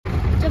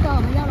瓜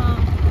我们要了啊。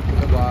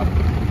这瓜。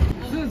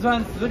四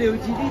川石榴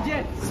基地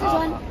见。四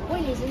川惠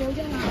理石榴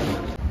见啊。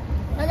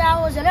大家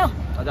好，我是小六。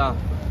大家好。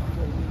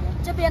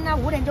这边呢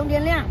5点钟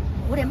天亮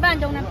，5点半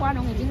钟呢瓜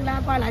农已经拉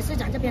瓜来市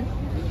场这边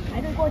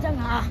排队过账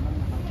了啊。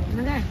你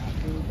们看，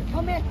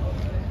后面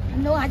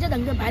很多还在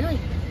等着排队。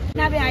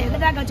那边还有个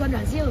大哥穿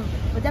短袖，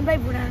我真佩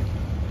服他。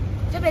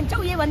这边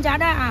昼夜温差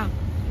大啊，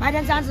白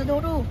天30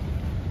多度，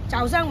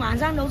早上晚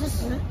上都是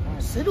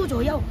10度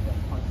左右，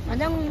反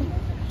正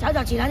早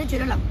早起来就觉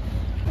得冷。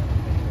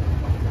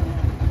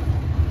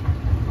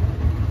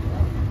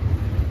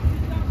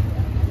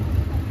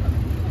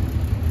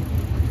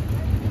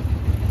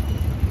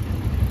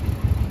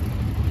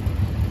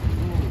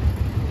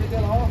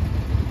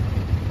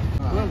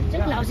这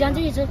个老乡自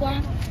己吃瓜，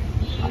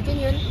好均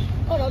匀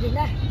，2头顶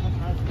的，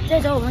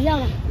这时候我们要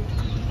了。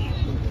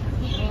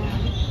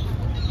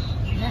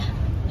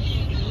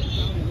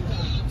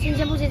新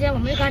鲜不新鲜，我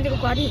们就看这个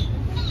瓜地，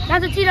但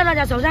是寄到大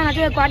家手上呢，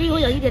这个瓜地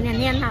会有一点点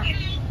黏呐。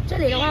这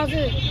里的话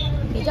是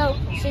比较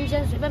新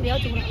鲜，水分比较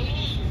足的。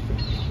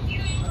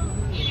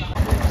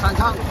三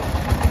唱。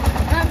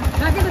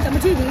它这个怎么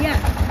去皮呀？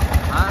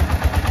啊？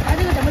它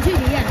这个怎么去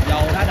皮呀？有，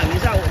它等一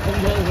下我空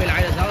车回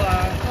来的时候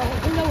啊。哦，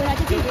空车回来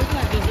就去皮是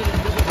吧？就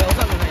是条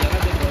上面有那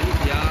个果一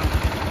起啊。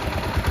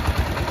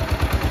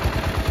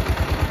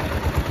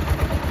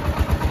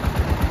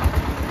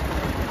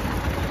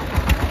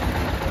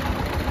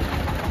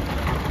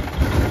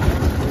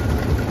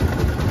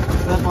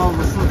这包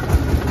不是。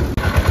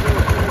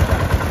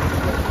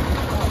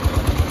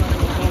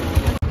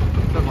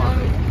这瓜。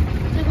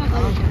这瓜可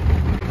以，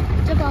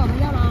这瓜我们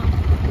要了啊。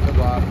这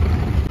瓜。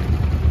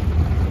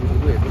50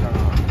度也不能啊。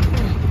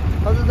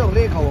但是这种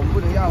裂口我们不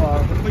能要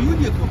啊。没有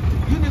裂口，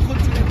有裂口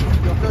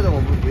就这种我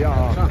们不要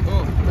啊。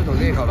这种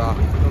裂口的。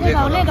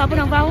裂口不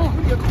能发货。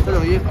这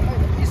种一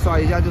摔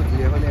一下就直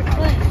接会裂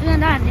口。对，虽然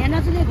它很黏，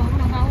但是裂口不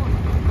能发货。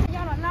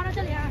要了，拉到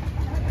这里啊。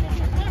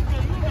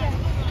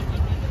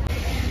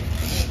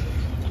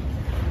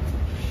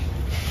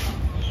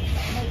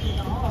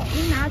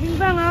听拿听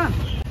放啊。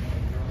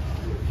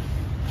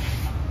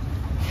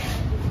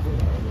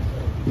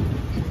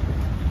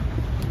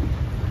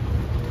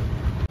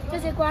这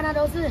些瓜呢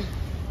都是，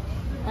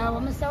我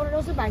们收的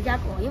都是百家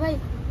果，因为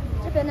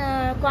这边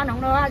的瓜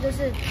农的话就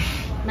是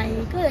每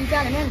个人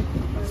家里面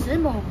10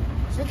亩、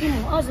10几亩、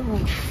20亩、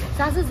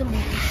30-40亩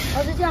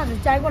都是这样子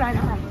摘过来的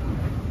啊。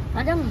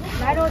反正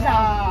来多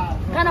少，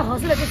看到合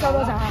适的就收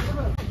多少啊。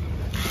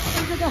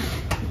像这个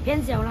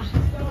偏小了，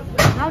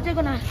然后这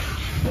个呢，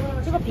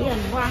这个皮很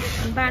花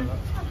很斑，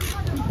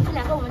这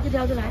2个我们就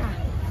挑出来啊。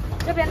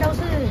这边都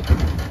是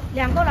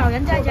2个老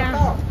人在家，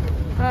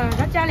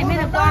他家里面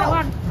的瓜的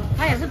话，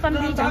他也是分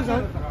批成熟，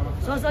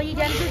所以说一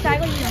天就摘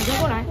个1-2颗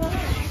过来。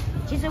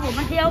其实我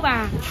们挑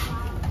吧，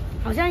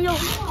好像又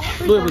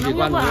对小农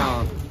又不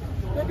好，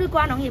对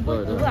瓜农也不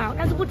好，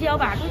但是不挑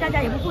吧，对大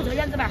家也不负责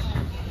任是吧？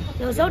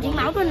有时候挺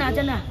矛盾的，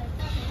真的。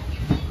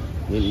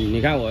你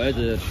看我儿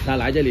子，他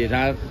来这里，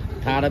他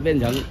变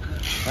成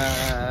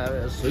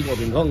水果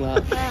品控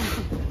了，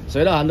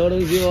学了很多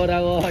东西哦。他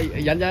说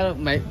人家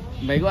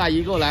每个阿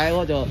姨过来，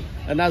或者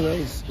那时候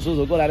叔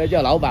叔过来的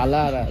叫老板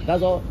了。他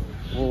说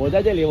我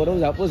在这里我都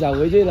不想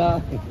回去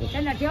了。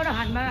真的挑得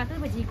很吧，对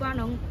不起瓜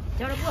农；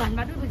挑得不很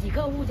吧，对不起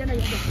客户，真的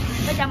有点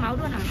非常矛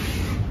盾啊。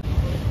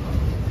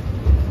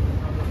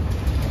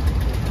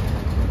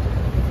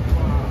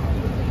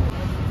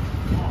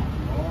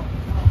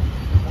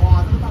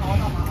哇，这个大花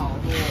大麻好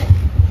多。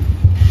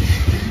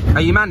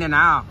阿姨慢点拿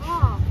啊。哦。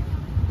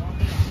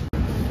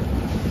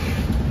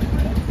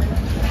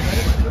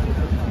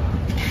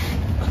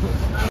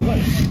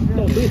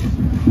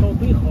倒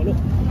对好了。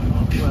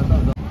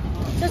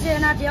这些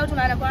呢挑出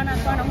来的瓜呢，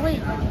瓜农会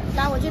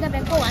拉回去那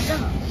边过完证，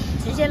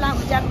直接拉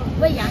回家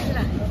喂羊去了，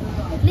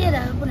裂的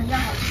不能要。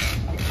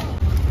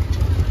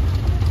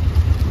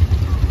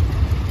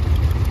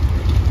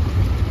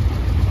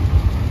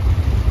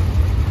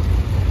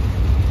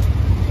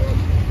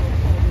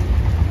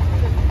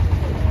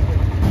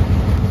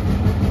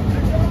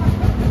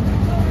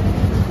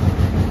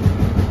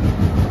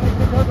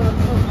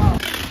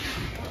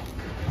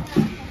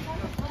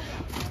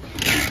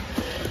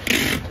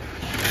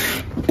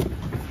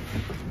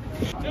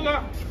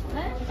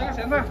这个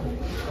咸菜，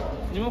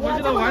你们回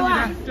去都玩几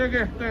天？这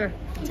个对，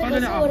这个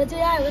是我的最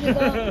爱，我跟你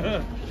说。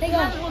那个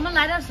我们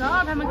来的时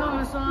候，他们跟我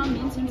们说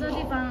民情这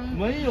地方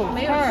没有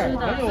吃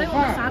的，所以我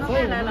们啥都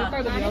带来了。把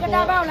那个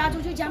大炮拉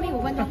出去加密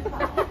5分钟。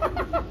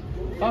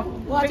好，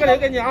这个留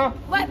给你啊。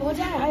外婆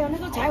家还有那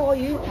个柴火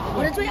鱼，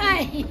我的最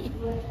爱。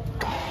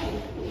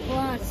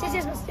哇，谢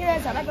谢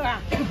小大哥啊。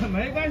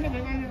没关系没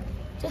关系。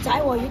这柴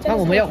火鱼真的。那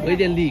我们要回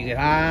点礼给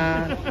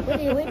他。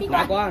回礼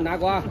吧。拿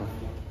瓜。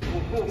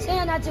现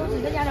在他就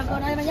只剩下2个，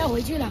他们要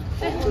回去了，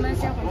对，我们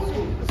先回去。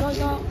所以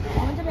说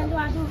我们这边的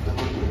话就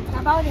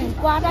打包一点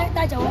瓜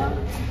带走哦。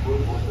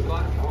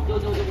就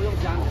不用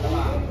箱子了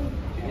吧？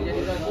直接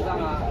就在树上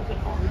啊。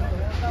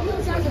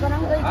用箱子可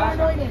能可以装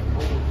多一点。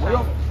不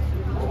用。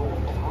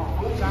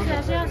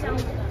是要箱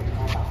子的，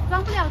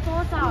装不了多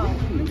少，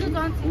我们就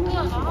装几个，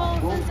然后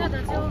剩下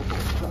的就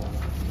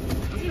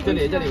寄这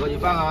里可以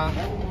放啊。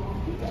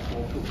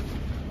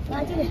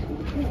来这里，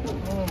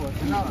我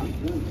知道了。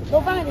多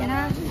放一点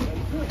啊。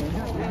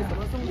什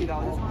么送礼的，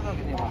我就送这个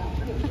给你吧。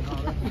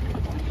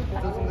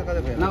就送这个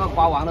就可以了。那个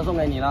瓜王的送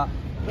给你了。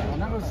我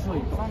那个水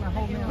放在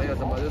后面。没有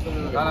什么，就送这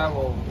个。来，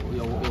我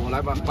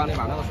来帮你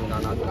把那个水拿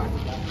出来。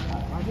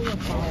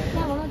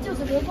那我们就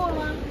是流过了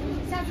吗？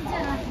下次见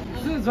啊。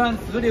四川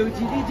石榴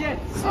基地见。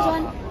四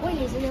川为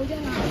你石榴见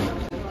啊。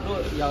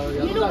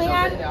有一路平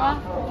安啊！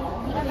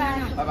拜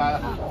拜。拜拜。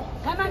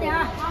开慢点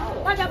啊！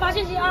大家发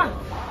信息啊！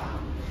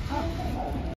好。